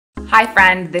Hi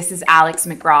friend, this is Alex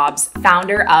McRobbs,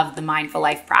 founder of the Mindful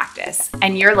Life Practice,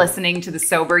 and you're listening to the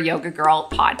Sober Yoga Girl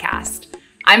podcast.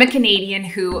 I'm a Canadian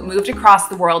who moved across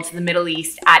the world to the Middle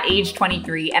East at age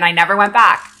 23 and I never went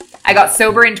back. I got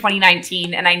sober in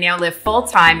 2019 and I now live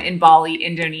full-time in Bali,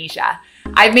 Indonesia.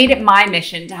 I've made it my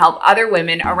mission to help other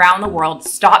women around the world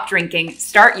stop drinking,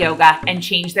 start yoga, and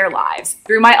change their lives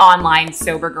through my online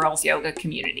Sober Girls Yoga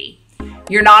community.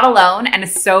 You're not alone, and a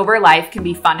sober life can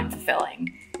be fun and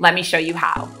fulfilling. Let me show you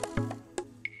how.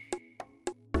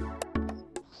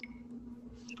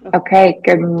 Okay,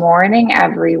 good morning,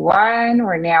 everyone.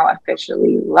 We're now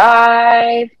officially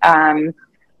live. I'm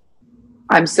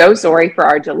so sorry for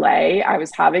our delay. I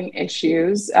was having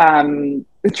issues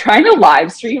trying to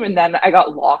live stream, and then I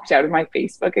got locked out of my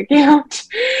Facebook account.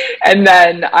 And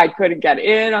then I couldn't get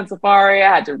in on Safari.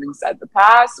 I had to reset the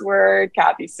password.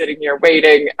 Kathy's sitting here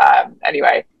waiting.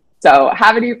 Anyway. So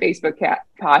have a new Facebook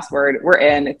password. We're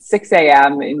in. It's 6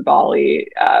 a.m. in Bali.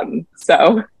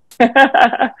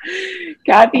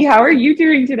 Kathy, how are you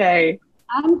doing today?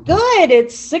 I'm good.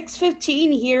 It's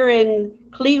 6:15 here in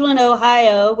Cleveland,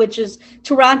 Ohio, which is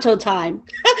Toronto time.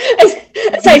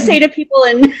 As I say to people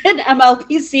in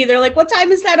MLPC, they're like, "What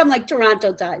time is that?" I'm like,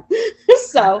 "Toronto time."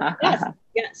 So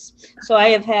yes. So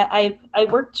I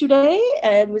worked today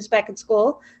and was back at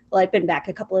school. Well, I've been back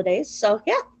a couple of days. So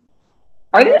yeah.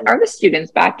 Are the students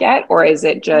back yet, or is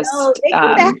it just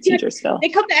teachers still? They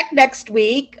come back next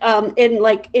week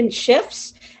in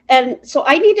shifts, and so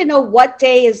I need to know what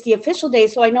day is the official day,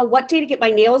 so I know what day to get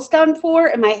my nails done for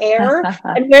and my hair,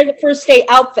 and wear the first day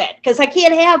outfit, because I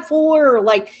can't have 4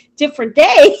 different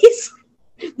days.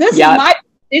 This is my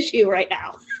issue right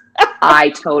now.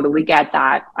 I totally get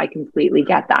that. I completely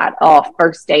get that. Oh,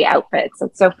 first day outfits.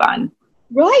 That's so fun.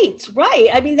 Right.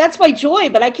 I mean, that's my joy,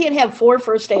 but I can't have 4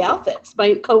 first day outfits.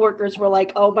 My coworkers were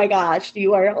like, "Oh my gosh,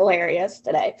 you are hilarious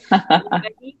today." I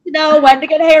need to know when to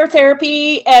get hair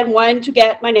therapy and when to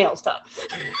get my nails done.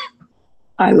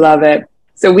 I love it.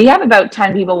 So we have about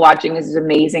 10 people watching. This is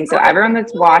amazing. So everyone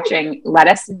that's watching, let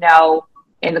us know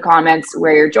in the comments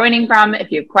where you're joining from. If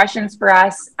you have questions for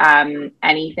us,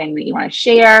 anything that you want to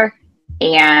share.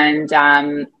 And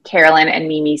Carolyn and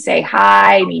Mimi say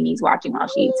hi. Mimi's watching while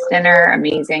she eats dinner.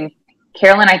 Amazing.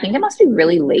 Carolyn, I think it must be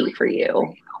really late for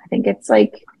you. I think it's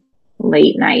like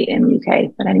late night in the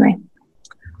UK. But anyway.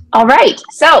 All right.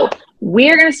 So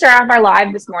we're going to start off our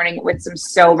live this morning with some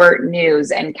sober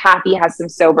news. And Kathy has some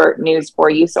sober news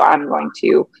for you. So I'm going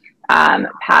to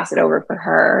pass it over for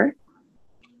her.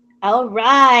 All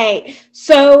right.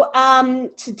 So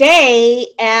today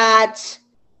at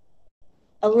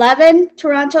 11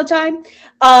 Toronto time,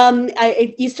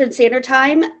 Eastern Standard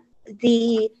Time,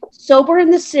 the Sober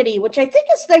in the City, which I think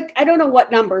is I don't know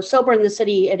what number, Sober in the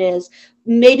City it is,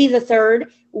 maybe the 3rd,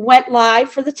 went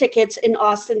live for the tickets in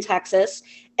Austin, Texas,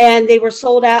 and they were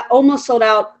almost sold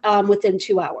out within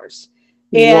 2 hours.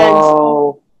 And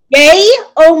whoa. Yay,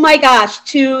 oh my gosh,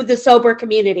 to the sober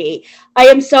community. I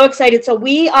am so excited. So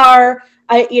we are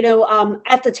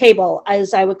at the table,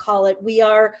 as I would call it. We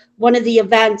are one of the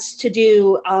events to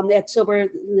do at Sober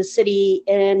in the City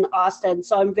in Austin.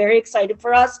 So I'm very excited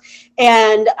for us.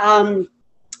 And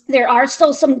there are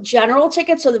still some general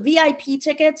tickets. So the VIP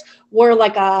tickets were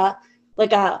like a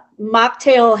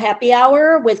mocktail happy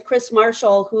hour with Chris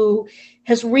Marshall, who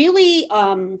has really,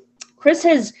 Chris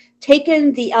has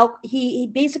taken he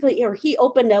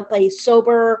opened up a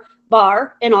sober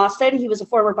bar in Austin. He was a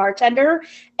former bartender,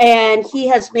 and he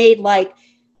has made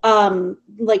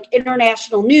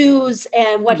international news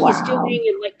and what he's doing,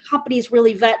 and companies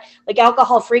really vet,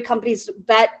 alcohol-free companies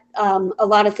vet a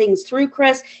lot of things through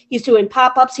Chris. He's doing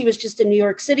pop-ups. He was just in New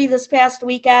York City this past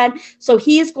weekend, so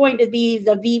he's going to be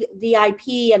the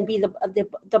VIP and be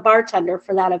the bartender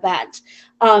for that event.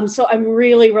 So I'm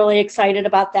really, really excited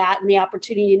about that and the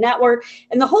opportunity to network.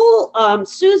 And the whole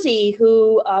Susie,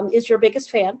 who is your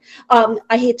biggest fan,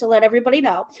 I hate to let everybody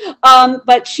know,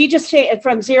 but she just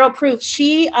from Zero Proof,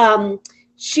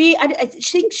 I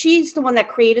think she's the one that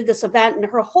created this event, and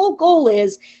her whole goal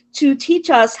is to teach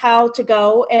us how to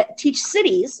go teach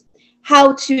cities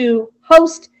how to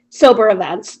host sober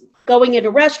events, going into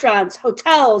restaurants,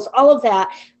 hotels, all of that,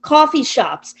 coffee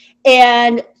shops,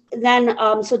 and then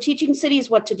so teaching cities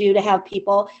what to do to have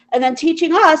people, and then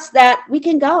teaching us that we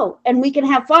can go and we can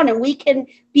have fun and we can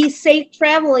be safe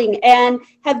traveling and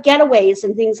have getaways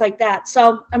and things like that.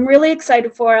 So I'm really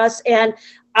excited for us, and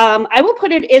I will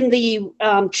put it in the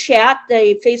chat,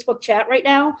 the Facebook chat right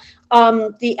now,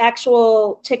 the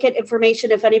actual ticket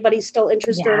information if anybody's still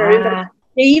interested. Yeah.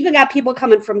 They even got people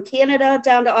coming from Canada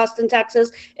down to Austin,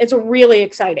 Texas. It's really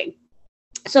exciting.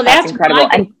 So that's incredible.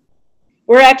 And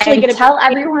we're actually going to tell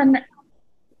everyone.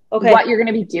 Okay. what you're going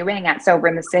to be doing at Sober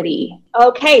in the City.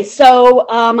 Okay, so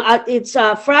it's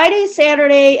Friday,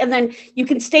 Saturday, and then you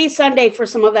can stay Sunday for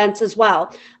some events as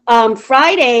well.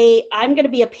 Friday, I'm going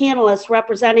to be a panelist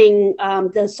representing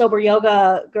the Sober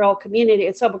Yoga Girl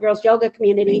community, Sober Girls Yoga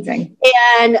community. Amazing.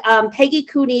 And Peggy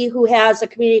Cooney, who has a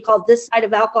community called This Side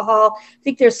of Alcohol. I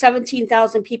think there's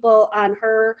 17,000 people on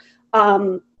her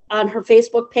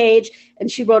Facebook page,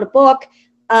 and she wrote a book.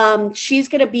 She's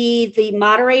going to be the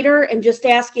moderator and just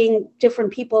asking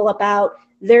different people about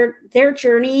their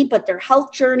journey, but their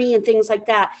health journey and things like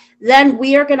that. Then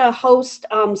we are going to host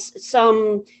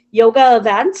some yoga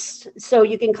events, so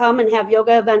you can come and have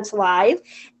yoga events live.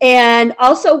 And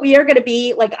also we are going to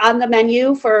be like on the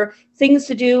menu for things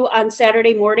to do on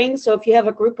Saturday morning. So if you have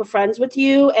a group of friends with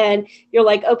you and you're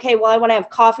like, okay, well, I want to have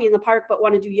coffee in the park, but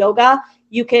want to do yoga,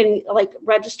 you can like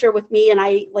register with me and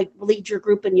I like lead your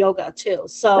group in yoga too.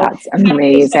 So that's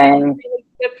amazing. Really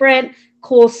different,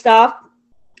 cool stuff.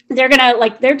 They're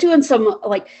gonna they're doing some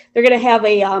they're gonna have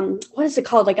a what is it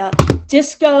called, like a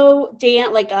disco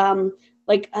dance,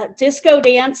 like a disco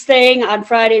dance thing on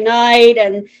Friday night,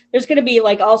 and there's going to be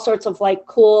like all sorts of like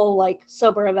cool like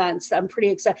sober events. I'm pretty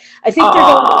excited. I think they're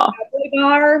going to a cowboy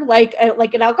bar, like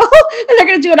an alcohol, and they're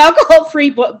going to do an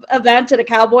alcohol-free event at a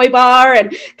cowboy bar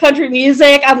and country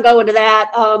music. I'm going to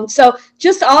that. So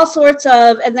just all sorts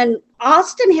of, and then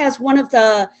Austin has one of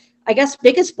the, I guess,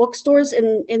 biggest bookstores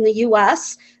in the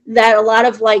U.S. that a lot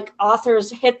of like authors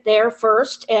hit there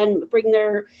first and bring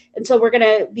their, and so we're going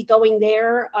to be going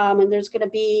there, and there's going to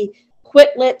be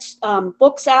Quit Lit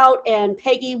books out, and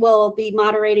Peggy will be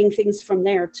moderating things from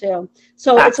there too.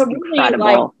 So that's it's a really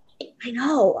incredible. I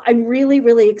know, I'm really,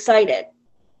 really excited.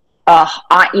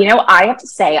 You know, I have to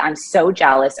say, I'm so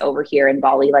jealous over here in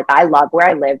Bali. Like, I love where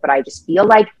I live, but I just feel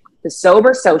like the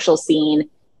sober social scene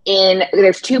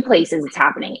there's two places it's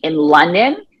happening, in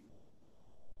London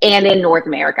and in North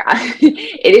America.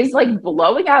 It is like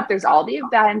blowing up. There's all the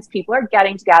events. People are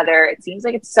getting together. It seems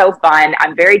like it's so fun.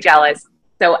 I'm very jealous.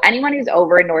 So anyone who's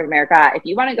over in North America, if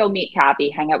you want to go meet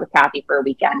Kathy, hang out with Kathy for a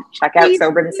weekend, check out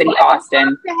Sober in the City,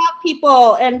 Austin. To have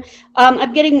people, and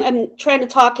I'm trying to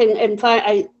talk and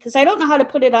find, because I don't know how to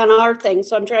put it on our thing.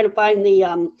 So I'm trying to find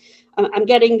I'm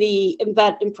getting the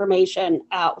event information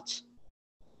out.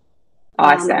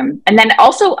 Awesome. And then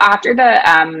also after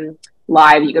the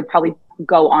live, you could probably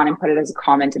go on and put it as a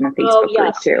comment in the Facebook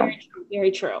group too. Very true,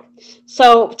 very true.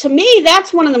 So to me,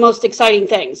 that's one of the most exciting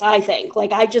things, I think.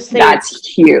 Like, I just think that's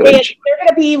huge. They're going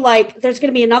to be there's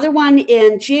going to be another one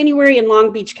in January in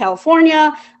Long Beach,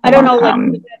 California. I don't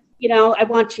know, you know, I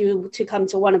want you to come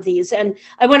to one of these. And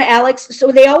I want Alex,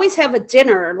 so they always have a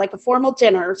dinner, like a formal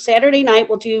dinner. Saturday night,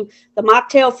 we'll do the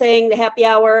mocktail thing, the happy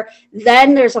hour.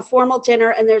 Then there's a formal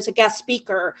dinner and there's a guest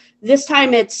speaker. This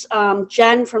time it's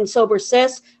Jen from Sober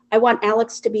Sis. I want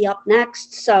Alex to be up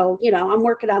next. So, you know, I'm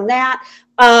working on that.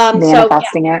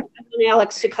 Manifesting it. I want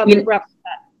Alex to come and represent.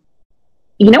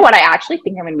 You know what? I actually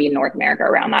think I'm going to be in North America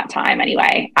around that time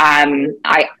anyway.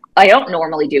 I don't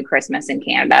normally do Christmas in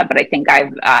Canada, but I think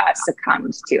I've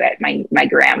succumbed to it. My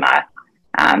grandma,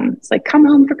 it's like, come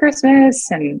home for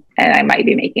Christmas, and I might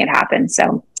be making it happen.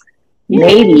 So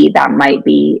maybe that might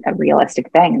be a realistic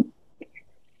thing.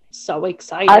 So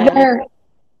excited.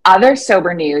 Other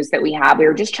sober news that we have, we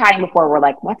were just chatting before, we're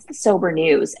like, what's the sober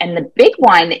news? And the big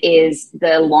one is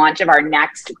the launch of our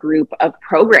next group of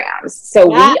programs. So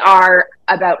we are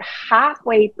about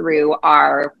halfway through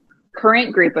our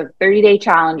current group of 30-day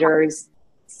challengers,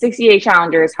 60-day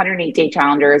challengers, 108-day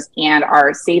challengers, and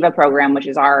our SEVA program, which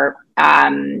is our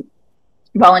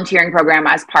volunteering program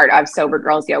as part of Sober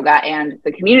Girls Yoga. And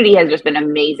the community has just been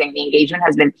amazing. The engagement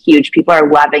has been huge. People are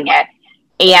loving it.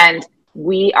 And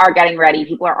we are getting ready.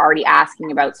 People are already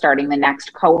asking about starting the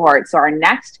next cohort. So our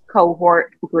next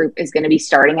cohort group is going to be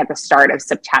starting at the start of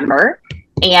September.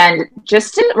 And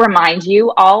just to remind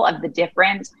you all of the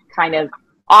different kind of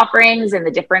offerings and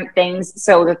the different things.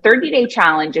 So the 30-day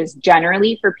challenge is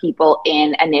generally for people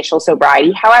in initial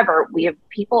sobriety. However, we have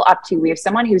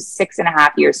someone who's 6.5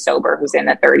 years sober who's in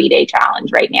the 30-day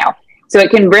challenge right now. So it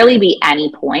can really be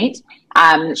any point.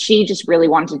 She just really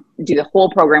wanted to do the whole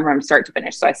program from start to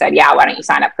finish. So I said, yeah, why don't you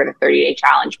sign up for the 30-day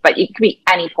challenge? But it could be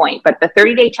any point. But the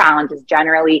 30-day challenge is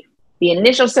generally the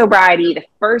initial sobriety, the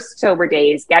first sober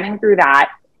days, getting through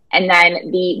that. And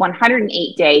then the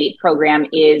 108-day program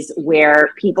is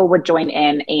where people would join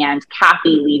in, and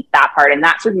Kathy leads that part. And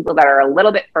that's for people that are a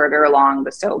little bit further along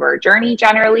the sober journey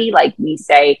generally. Like we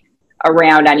say,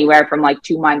 around anywhere from like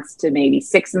 2 months to maybe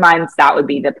 6 months, that would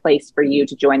be the place for you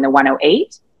to join the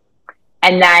 108.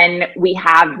 And then we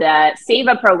have the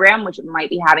SEVA program, which might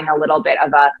be having a little bit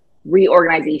of a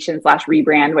reorganization /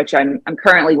 rebrand, which I'm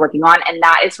currently working on. And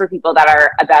that is for people that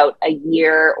are about a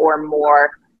year or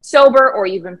more sober, or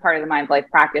you've been part of the Mindful Life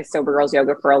Practice Sober Girls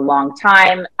Yoga for a long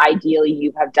time. Ideally,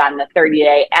 you have done the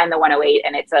 30-day and the 108,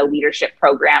 and it's a leadership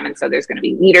program. And so there's going to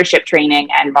be leadership training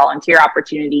and volunteer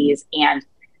opportunities. And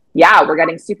yeah, we're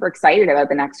getting super excited about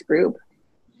the next group.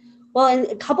 Well, and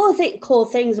a couple of cool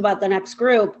things about the next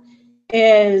group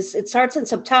is it starts in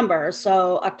September.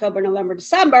 So October, November,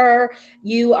 December,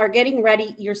 you are getting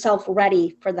yourself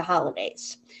ready for the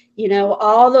holidays. You know,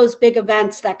 all those big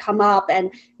events that come up and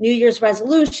New Year's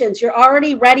resolutions, you're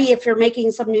already ready if you're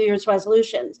making some New Year's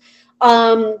resolutions.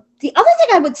 The other thing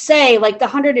I would say, like the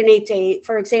 108 day,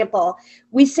 for example,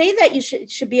 we say that you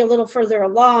should be a little further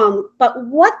along, but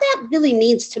what that really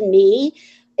means to me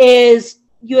is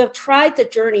you have tried the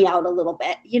journey out a little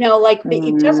bit, you know, like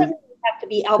it doesn't have to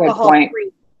be alcohol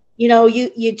free. You know,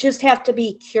 you just have to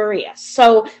be curious.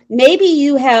 So maybe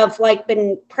you have like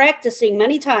been practicing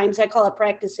many times. I call it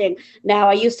practicing now.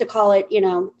 I used to call it, you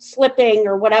know, slipping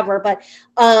or whatever, but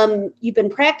you've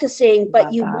been practicing,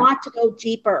 but you want to go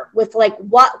deeper with like,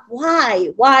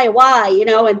 why, you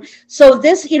know? And so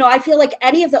this, you know, I feel like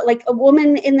any of the, like a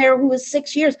woman in there who was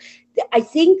 6 years, I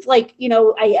think like, you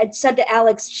know, I had said to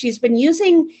Alex, she's been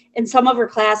using in some of her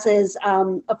classes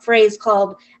a phrase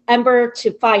called ember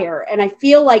to fire. And I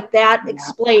feel like that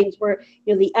explains where,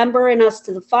 you know, the ember in us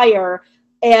to the fire.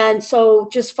 And so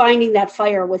just finding that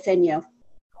fire within you.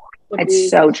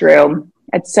 So true.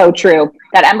 It's so true.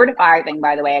 That ember to fire thing,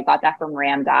 by the way, I got that from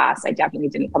Ram Dass. I definitely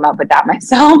didn't come up with that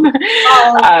myself.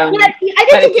 I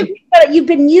didn't think you've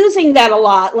been using that a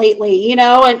lot lately, you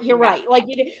know, and you're right. Like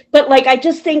but like, I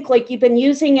just think like you've been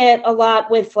using it a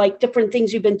lot with like different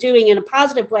things you've been doing in a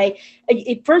positive way.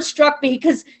 It first struck me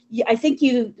because I think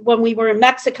when we were in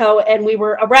Mexico and we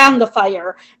were around the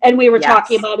fire and we were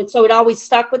talking about it. So it always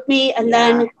stuck with me. And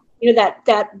then, you know,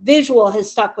 that visual has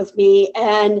stuck with me.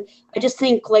 And I just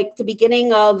think like the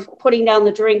beginning of putting down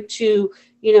the drink to,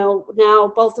 you know, now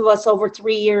both of us over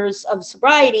 3 years of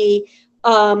sobriety,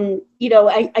 you know,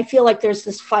 I feel like there's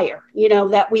this fire, you know,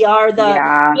 that we are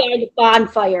the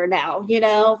bonfire now, you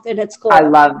know, and it's cool. I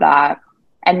love that.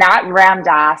 And that Ram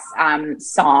Dass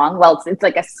song, well, it's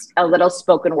like a little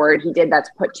spoken word he did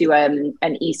that's put to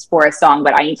an East Forest song,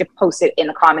 but I need to post it in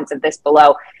the comments of this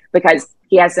below because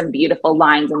he has some beautiful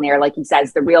lines in there. Like he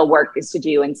says, the real work is to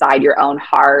do inside your own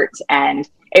heart. And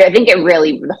I think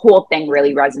the whole thing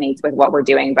really resonates with what we're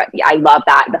doing. But yeah, I love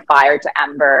that. The Fire to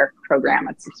Ember program.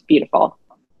 It's beautiful.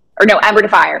 Or no, Ember to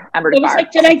Fire. Ember to Fire.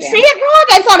 Like, did I say it wrong?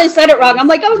 I thought I said it wrong. I'm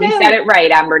like, oh no. You said it right,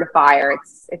 Ember to Fire.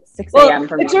 It's 6 a.m.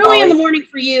 for me. It's early in the morning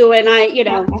for you. And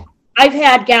I've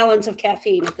had gallons of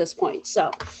caffeine at this point.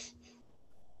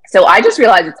 So I just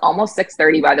realized it's almost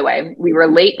 6:30, by the way. We were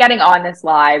late getting on this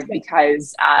live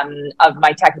because of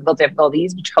my technical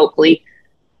difficulties, which hopefully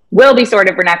will be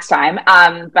sorted for next time.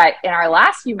 But in our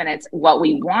last few minutes, what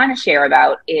we want to share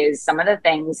about is some of the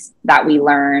things that we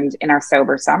learned in our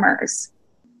sober summers.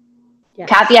 Yes.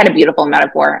 Kathy had a beautiful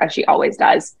metaphor, as she always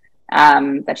does,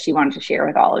 that she wanted to share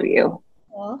with all of you.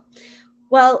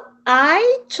 Well,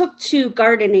 I took to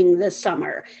gardening this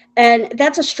summer, and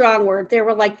that's a strong word. There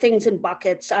were like things in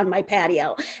buckets on my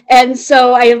patio. And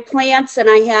so I have plants, and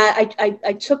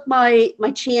I took my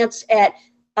chance at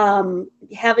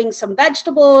having some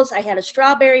vegetables. I had a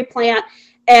strawberry plant,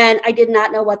 and I did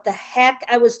not know what the heck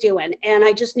I was doing. And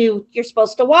I just knew you're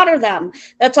supposed to water them.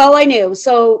 That's all I knew.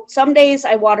 So some days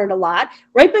I watered a lot.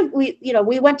 Right, but we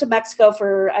went to Mexico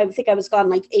for, I think I was gone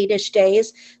like 8-ish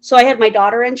days. So I had my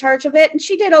daughter in charge of it, and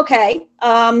she did okay.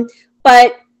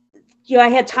 But I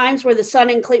had times where the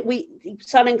sun in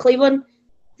Cleveland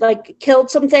like killed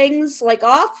some things like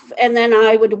off, and then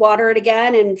I would water it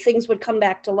again, and things would come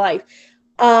back to life.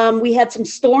 We had some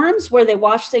storms where they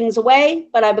washed things away,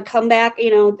 but I would come back,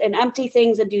 and empty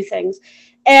things and do things.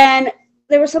 And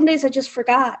there were some days I just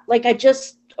forgot, like I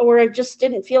just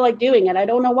didn't feel like doing it. I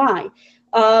don't know why.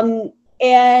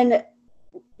 And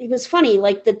it was funny,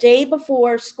 like the day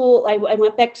before school, I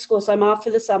went back to school, so I'm off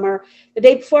for the summer. The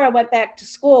day before I went back to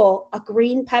school, a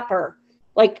green pepper,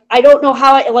 like, I don't know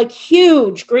how, like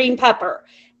huge green pepper.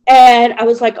 And I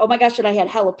was like, oh my gosh, and I had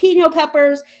jalapeno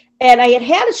peppers. And I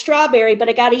had a strawberry, but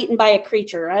it got eaten by a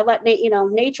creature. I let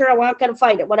nature, I'm not going to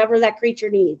fight it, whatever that creature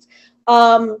needs.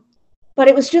 But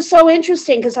it was just so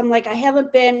interesting because I'm like, I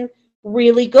haven't been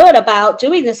really good about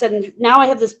doing this. And now I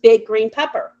have this big green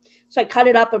pepper. So I cut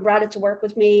it up and brought it to work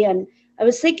with me. And I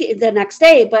was thinking the next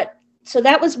day, so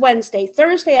that was Wednesday.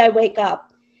 Thursday, I wake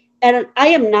up, and I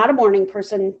am not a morning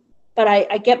person, but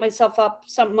I get myself up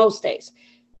most days.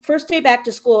 First day back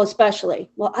to school,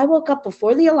 especially. Well, I woke up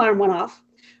before the alarm went off.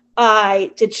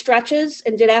 I did stretches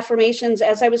and did affirmations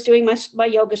as I was doing my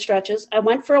yoga stretches. I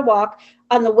went for a walk.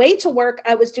 On the way to work,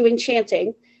 I was doing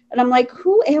chanting. And I'm like,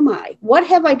 who am I? What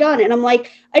have I done? And I'm like,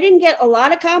 I didn't get a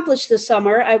lot accomplished this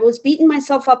summer. I was beating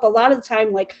myself up a lot of the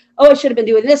time, like, oh, I should have been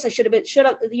doing this. I should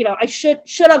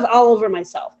have all over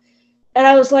myself. And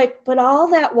I was like, but all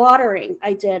that watering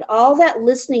I did, all that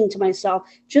listening to myself,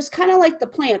 just kind of like the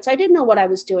plants. I didn't know what I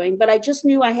was doing, but I just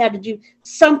knew I had to do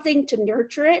something to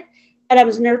nurture it. And I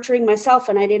was nurturing myself,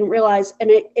 and I didn't realize. And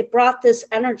it brought this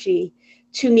energy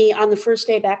to me on the first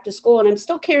day back to school. And I'm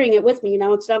still carrying it with me.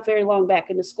 It's not very long back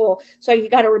into school. So you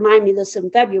got to remind me this in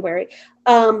February.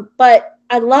 But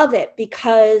I love it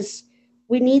because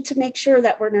we need to make sure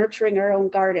that we're nurturing our own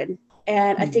garden.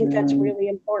 And I think that's really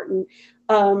important,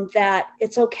 that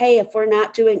it's okay if we're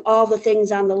not doing all the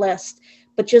things on the list,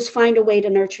 but just find a way to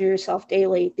nurture yourself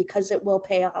daily, because it will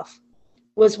pay off,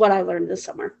 was what I learned this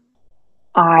summer.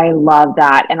 I love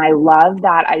that. And I love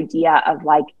that idea of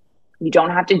like, you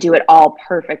don't have to do it all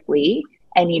perfectly,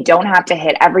 and you don't have to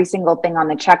hit every single thing on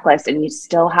the checklist, and you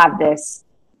still have this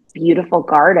beautiful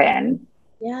garden.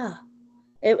 Yeah,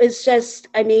 it was just,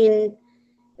 it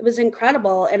was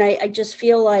incredible. And I just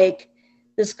feel like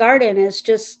this garden is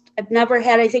just, I've never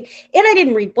had anything, and I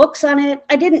didn't read books on it.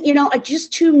 I didn't, I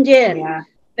just tuned in. Yeah.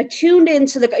 I tuned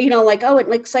into the, like, oh, it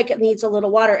looks like it needs a little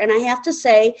water. And I have to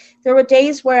say, there were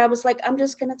days where I was like, I'm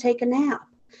just going to take a nap.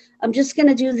 I'm just going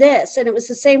to do this. And it was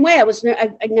the same way.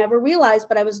 I never realized,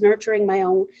 but I was nurturing my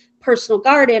own personal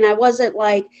garden. I wasn't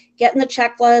like getting the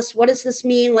checklist. What does this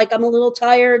mean? Like, I'm a little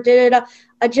tired.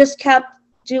 I just kept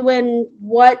doing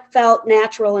what felt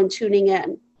natural and tuning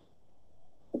in.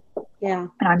 Yeah.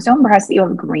 And I'm so impressed that you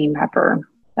have green pepper.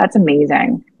 That's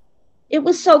amazing. It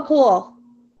was so cool.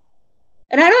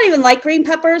 And I don't even like green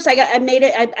peppers. I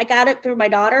got it through my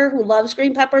daughter, who loves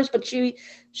green peppers, but she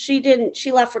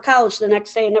left for college the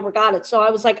next day and never got it. So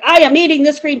I was like, I am eating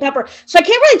this green pepper. So I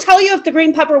can't really tell you if the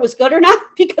green pepper was good or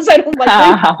not, because I don't like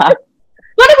green pepper.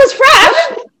 But it was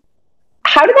fresh.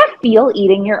 How did that feel,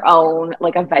 eating your own,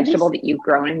 like a vegetable that you've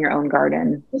grown in your own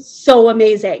garden? It was so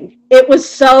amazing. It was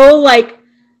so like,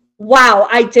 wow,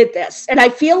 I did this. And I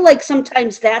feel like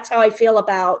sometimes that's how I feel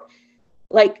about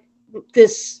like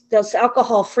this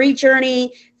alcohol-free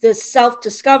journey, this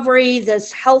self-discovery,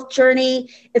 this health journey.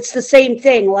 It's the same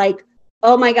thing. Like,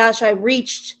 oh my gosh, I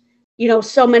reached,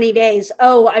 so many days.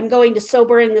 Oh, I'm going to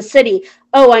Sober in the City.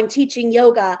 Oh, I'm teaching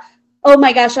yoga. Oh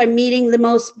my gosh, I'm meeting the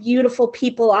most beautiful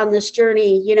people on this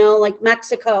journey, like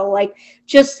Mexico, like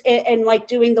just, and like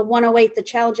doing the 108, the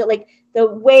challenge, like the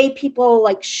way people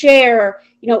like share,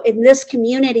 in this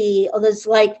community, there's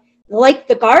like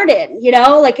the garden,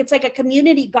 like it's like a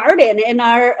community garden in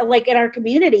our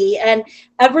community, and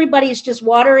everybody's just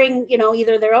watering,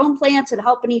 either their own plants and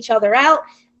helping each other out.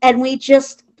 And we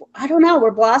just, I don't know,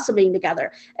 we're blossoming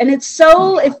together. And it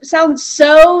sounds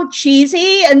so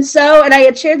cheesy. And I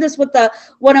had shared this with the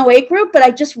 108 group, but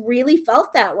I just really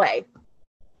felt that way.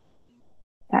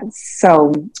 That's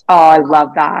so, I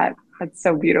love that. That's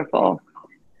so beautiful.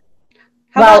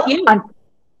 How about you?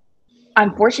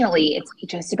 Unfortunately, it's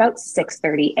just about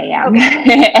 6:30 a.m.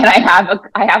 Okay. And I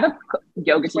have a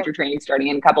yoga teacher training starting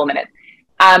in a couple of minutes.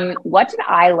 What did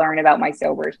I learn about my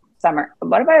sober summer?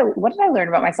 What did I learn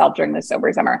about myself during the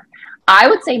sober summer? I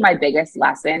would say my biggest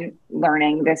lesson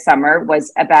learning this summer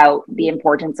was about the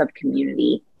importance of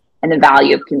community and the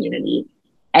value of community,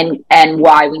 and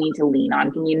why we need to lean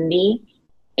on community.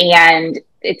 And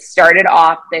it started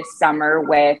off this summer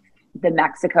with the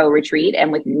Mexico retreat,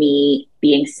 and with me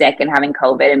being sick and having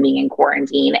COVID and being in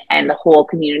quarantine, and the whole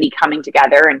community coming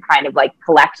together and kind of like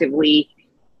collectively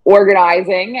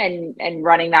organizing and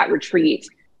running that retreat,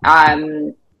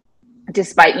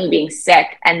 despite me being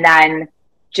sick. And then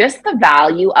just the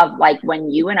value of like when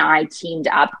you and I teamed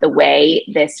up, the way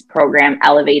this program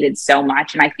elevated so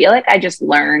much. And I feel like I just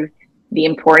learned the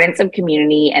importance of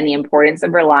community and the importance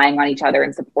of relying on each other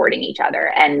and supporting each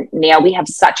other. And now we have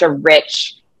such a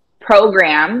rich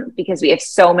program because we have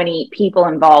so many people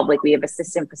involved. Like, we have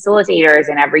assistant facilitators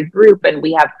in every group, and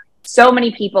we have so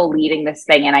many people leading this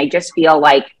thing. And I just feel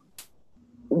like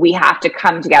we have to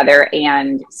come together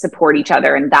and support each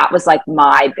other. And that was like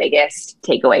my biggest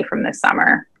takeaway from this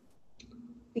summer.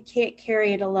 We can't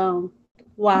carry it alone.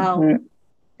 Wow. Mm-hmm.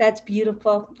 That's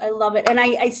beautiful. I love it. And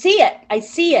I see it.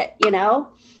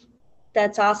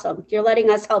 That's awesome. You're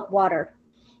letting us help water.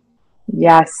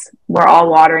 Yes, we're all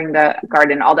watering the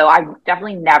garden. Although I've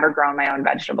definitely never grown my own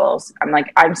vegetables.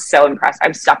 I'm so impressed.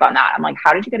 I'm stuck on that. I'm like,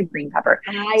 how did you get a green pepper?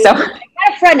 I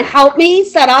had a friend help me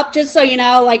set up, just so you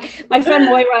know, like my friend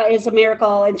Moira is a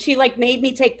miracle, and she like made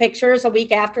me take pictures a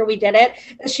week after we did it.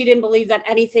 She didn't believe that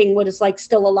anything was like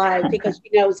still alive, because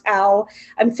she knows how.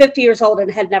 I'm 50 years old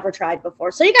and had never tried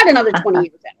before. So you got another 20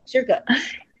 years, Alex. You're good.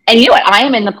 And you know what? I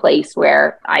am in the place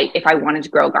where if I wanted to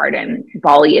grow a garden,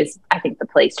 Bali is, I think, the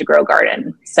place to grow a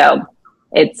garden. So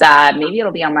it's maybe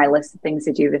it'll be on my list of things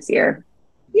to do this year.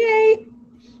 Yay.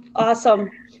 Awesome.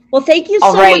 Well, thank you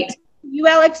so much, you,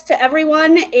 Alex, to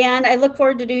everyone. And I look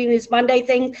forward to doing these Monday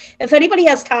things. If anybody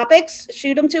has topics,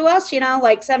 shoot them to us,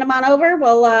 like send them on over.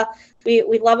 We'll,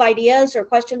 we love ideas or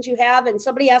questions you have. And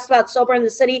somebody asked about Sober in the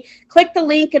City. Click the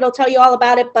link. It'll tell you all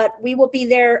about it. But we will be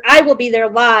there. I will be there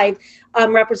live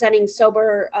representing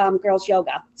Sober Girls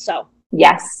Yoga. So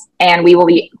yes. And we will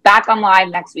be back on live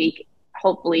next week.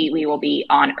 Hopefully we will be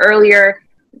on earlier.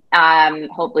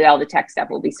 Hopefully all the tech stuff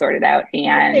will be sorted out.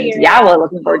 And we're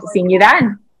looking forward to seeing you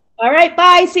then. All right.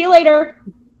 Bye. See you later.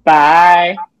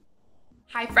 Bye.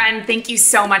 Hi, friend. Thank you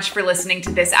so much for listening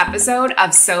to this episode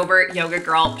of Sober Yoga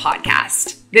Girl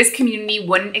podcast. This community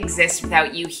wouldn't exist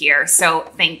without you here, so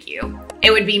thank you.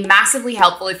 It would be massively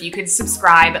helpful if you could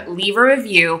subscribe, leave a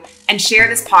review, and share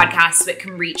this podcast so it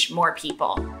can reach more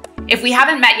people. If we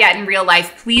haven't met yet in real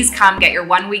life, please come get your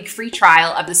 1-week free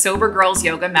trial of the Sober Girls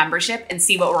Yoga membership and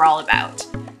see what we're all about.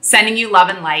 Sending you love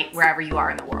and light wherever you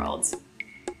are in the world.